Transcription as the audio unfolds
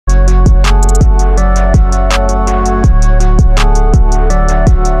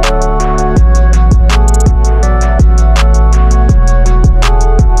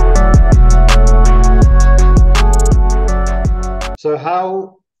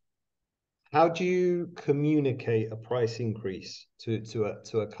How do you communicate a price increase to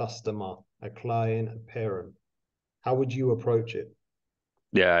a customer, a client, a parent? How would you approach it?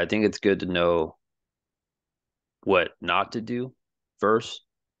 Yeah, I think it's good to know what not to do first,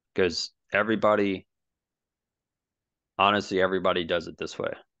 because honestly, everybody does it this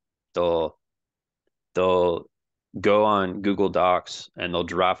way. They'll they'll go on Google Docs and they'll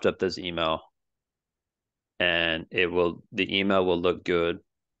draft up this email, and the email will look good.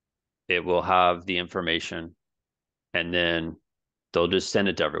 It will have the information, and then they'll just send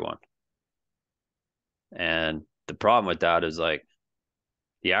it to everyone. And the problem with that is like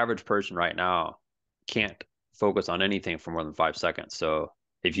the average person right now can't focus on anything for more than 5 seconds. So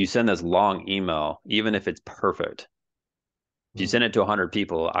if you send this long email, even if it's perfect, if you send it to 100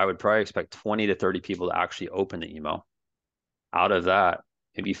 people, I would probably expect 20 to 30 people to actually open the email. Out of that,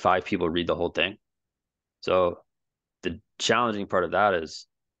 maybe five people read the whole thing. So the challenging part of that is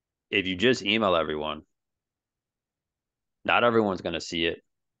if you just email everyone, not everyone's going to see it.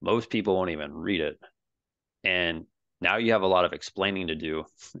 Most people won't even read it. And now you have a lot of explaining to do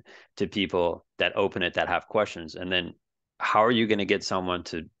to people that open it that have questions. And then how are you going to get someone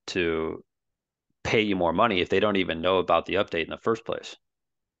to pay you more money if they don't even know about the update in the first place?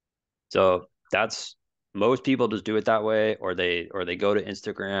 So that's most people just do it that way, or they go to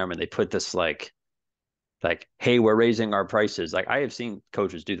Instagram and they put this like, hey, we're raising our prices. Like I have seen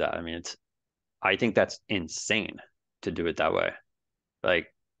coaches do that. I mean, I think that's insane to do it that way.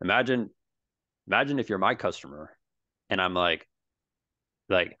 Like imagine imagine if you're my customer and I'm like,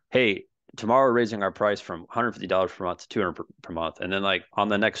 hey, tomorrow we're raising our price from $150 per month to 200 per month. And then like on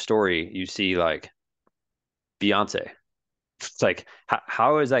the next story, you see like Beyonce. It's like,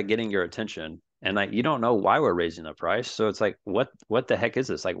 how is that getting your attention? And like, you don't know why we're raising the price. So it's like, what the heck is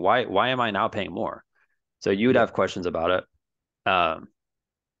this? Like, why am I now paying more? So you would Yeah. have questions about it. Um,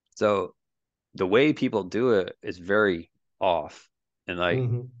 so the way people do it is very off. And like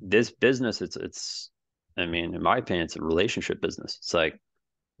Hmm. this business, I mean, in my opinion, it's a relationship business. It's like,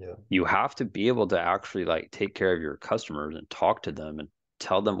 Yeah. you have to be able to actually like take care of your customers and talk to them and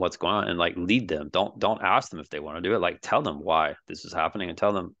tell them what's going on and like lead them. Don't ask them if they want to do it. Like tell them why this is happening and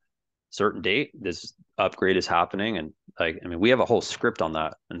tell them certain date this upgrade is happening. And like I mean, we have a whole script on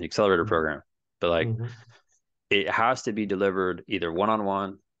that in the Accelerator program, but like Hmm. it has to be delivered either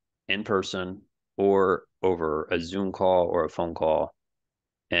one-on-one, in person, or over a Zoom call or a phone call.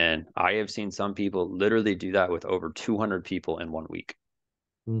 And I have seen some people literally do that with over 200 people in 1 week.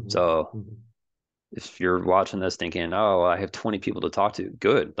 Hmm. So Hmm. if you're watching this thinking, oh, I have 20 people to talk to,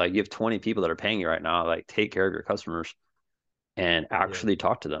 good. Like you have 20 people that are paying you right now. Like take care of your customers and Yeah. actually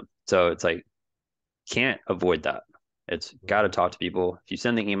talk to them. So it's like, can't avoid that. It's got to Hmm. talk to people. If you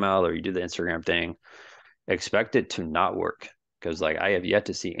send the email or you do the Instagram thing, expect it to not work. Because like I have yet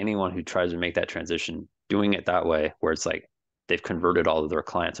to see anyone who tries to make that transition doing it that way, where it's like they've converted all of their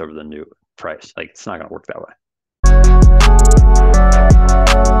clients over the new price. Like it's not going to work that way.